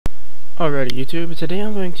Alrighty YouTube, today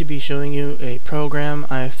I'm going to be showing you a program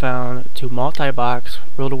I found to multi-box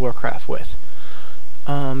World of Warcraft with.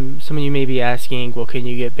 Some of you may be asking, well, can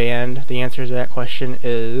you get banned? The answer to that question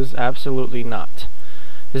is absolutely not.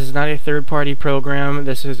 This is not a third-party program.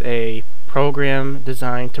 This is a program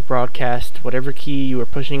designed to broadcast whatever key you are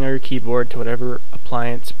pushing on your keyboard to whatever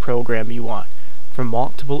appliance program you want, from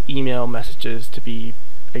multiple email messages to be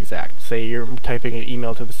exact. Say you're typing an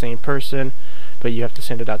email to the same person, but you have to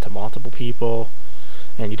send it out to multiple people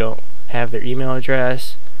and you don't have their email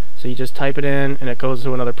address, so you just type it in and it goes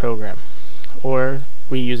to another program. Or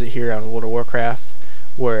we use it here on World of Warcraft,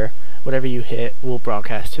 where whatever you hit will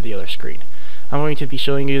broadcast to the other screen. I'm going to be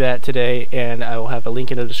showing you that today, and I will have a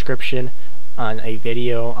link in the description on a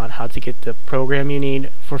video on how to get the program you need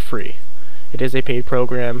for free. It is a paid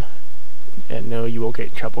program, and no, you won't get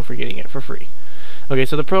in trouble for getting it for free. Okay,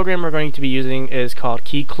 so the program we're going to be using is called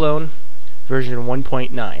KeyClone version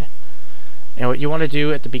 1.9, and what you want to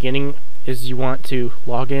do at the beginning is you want to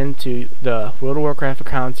log into the World of Warcraft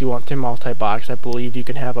accounts you want to multi-box. I believe you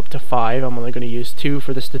can have up to 5. I'm only going to use 2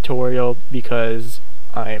 for this tutorial because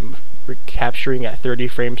I'm capturing at 30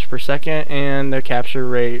 frames per second and the capture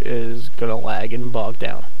rate is going to lag and bog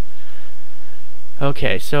down.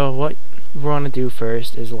 Okay, so what we want to do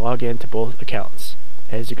first is log into both accounts.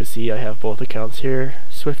 As you can see, I have both accounts here,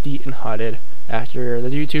 Swifty and Hotted. After the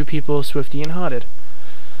YouTube people, Swifty and Hotted.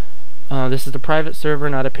 This is the private server,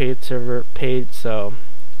 not a paid server. So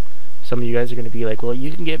some of you guys are going to be like, well,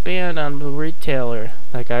 you can get banned on the retailer.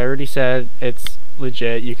 Like I already said, it's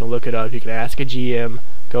legit. You can look it up. You can ask a GM.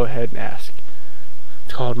 Go ahead and ask.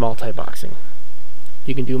 It's called multiboxing.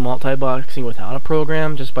 You can do multiboxing without a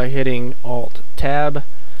program just by hitting Alt-Tab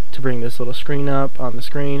to bring this little screen up on the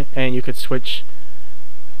screen, and you could switch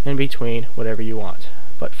in between whatever you want.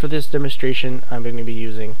 But for this demonstration, I'm going to be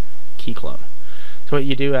using KeyClone. So what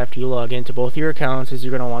you do after you log into both your accounts is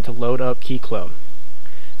you're going to want to load up KeyClone.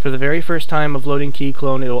 For the very first time of loading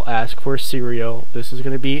KeyClone, it will ask for serial. This is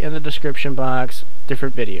going to be in the description box,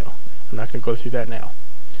 different video. I'm not going to go through that now.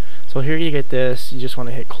 So here you get this, you just want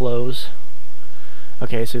to hit close.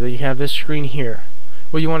 Okay, so you have this screen here.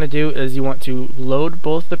 What you want to do is you want to load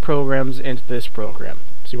both the programs into this program.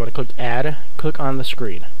 So you want to click add, click on the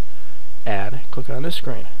screen. Add, click on the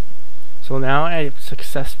screen. So now I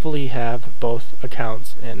successfully have both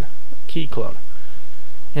accounts in KeyClone,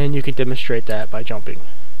 and you can demonstrate that by jumping.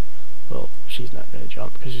 Well, she's not going to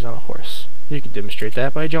jump because she's on a horse. You can demonstrate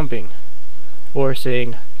that by jumping or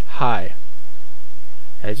saying hi.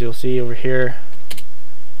 As you'll see over here,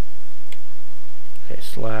 okay,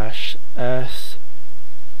 /s.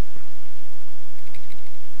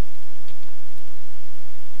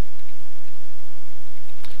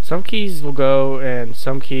 Some keys will go and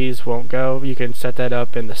some keys won't go. You can set that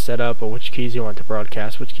up in the setup of which keys you want to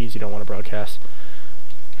broadcast, which keys you don't want to broadcast.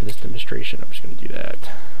 For this demonstration, I'm just going to do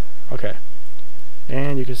that. Okay.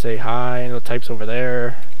 And you can say hi, and it types over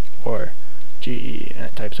there, or GE, and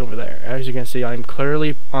it types over there. As you can see, I'm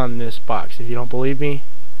clearly on this box. If you don't believe me,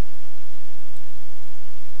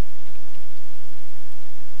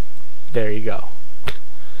 there you go.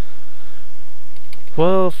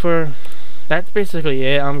 Well, that's basically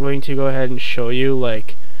it. I'm going to go ahead and show you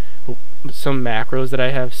like some macros that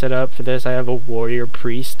I have set up for this. I have a warrior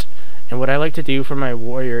priest, and what I like to do for my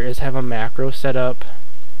warrior is have a macro set up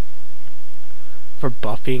for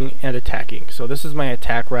buffing and attacking. So this is my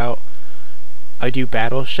attack route. I do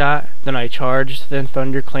battle shot, then I charge, then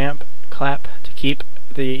thunder clap to keep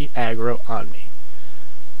the aggro on me.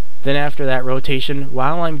 Then after that rotation,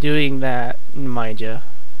 while I'm doing that, mind you,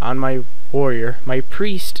 on my warrior, my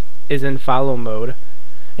priest is in follow mode,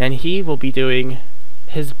 and he will be doing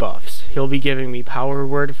his buffs. He'll be giving me power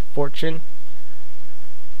word fortune,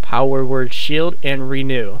 power word shield, and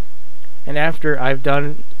renew. And after I've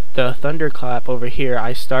done the thunderclap over here,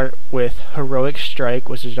 I start with heroic strike,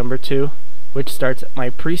 which is number 2, which starts my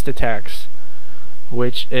priest attacks,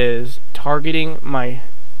 which is targeting my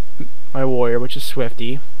warrior, which is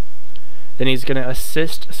Swifty. Then he's going to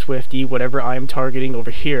assist Swifty whatever I'm targeting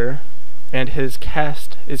over here, and his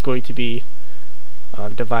cast is going to be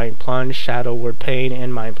Divine Plunge, Shadow Word Pain,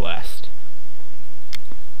 and Mind Blast.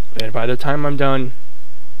 And by the time I'm done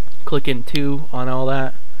clicking 2 on all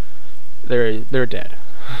that, they're dead.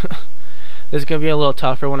 This is going to be a little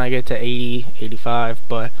tougher when I get to 80, 85,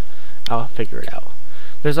 but I'll figure it out.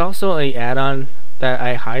 There's also an add-on that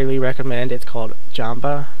I highly recommend. It's called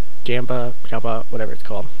Jamba, whatever it's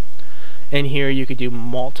called. And here you could do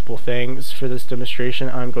multiple things. For this demonstration,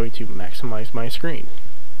 I'm going to maximize my screen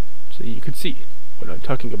so you can see what I'm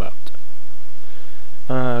talking about.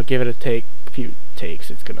 Give it a few takes.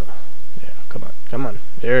 It's gonna, yeah, come on,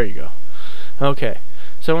 there you go. Okay,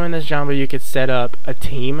 so in this Jamba you could set up a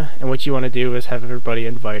team, and what you want to do is have everybody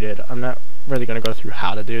invited. I'm not really going to go through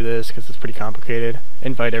how to do this because it's pretty complicated.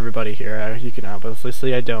 Invite everybody here. You can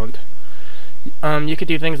obviously, I don't. You could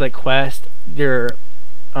do things like quest.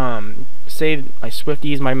 Say my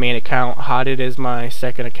Swifty is my main account, Hotted is my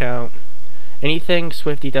second account. Anything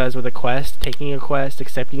Swifty does with a quest, taking a quest,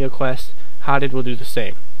 accepting a quest, Hotted will do the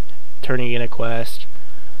same. Turning in a quest,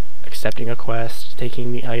 accepting a quest,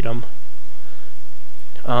 taking the item.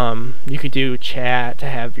 You could do chat to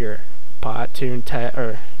have your bot tune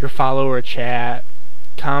or your follower chat,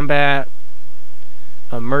 combat,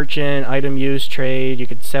 a merchant, item use, trade. You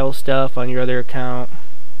could sell stuff on your other account,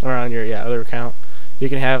 or on your other account. You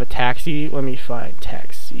can have a taxi. Let me find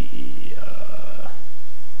taxi.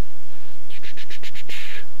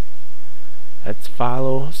 That's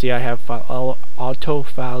follow. See, I have auto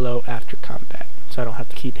follow after combat, so I don't have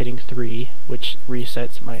to keep hitting 3, which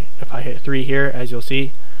resets my. If I hit 3 here, as you'll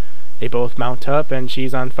see, they both mount up, and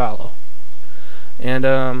she's on follow. And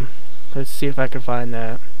let's see if I can find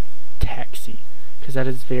that taxi, because that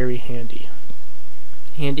is very handy.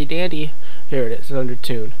 Handy dandy. Here it is, under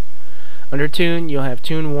tune. Under tune, you'll have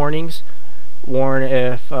tune warnings. Warn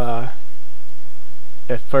if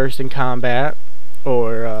first in combat,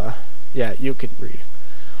 or yeah, you could read.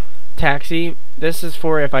 Taxi, this is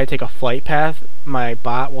for if I take a flight path, my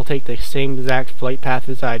bot will take the same exact flight path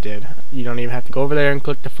as I did. You don't even have to go over there and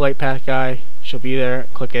click the flight path guy. She'll be there,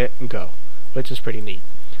 click it, and go, which is pretty neat.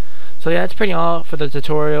 So yeah, that's pretty all for the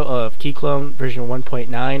tutorial of Keyclone version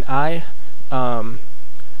 1.9i.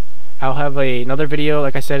 I'll have another video,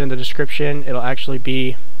 like I said in the description. It'll actually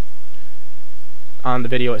be on the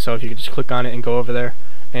video itself. You can just click on it and go over there,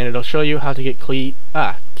 and it'll show you how to get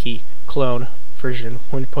Keyclone version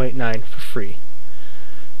 1.9 for free.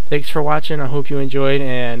 Thanks for watching. I hope you enjoyed,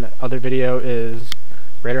 and other video is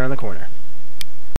right around the corner.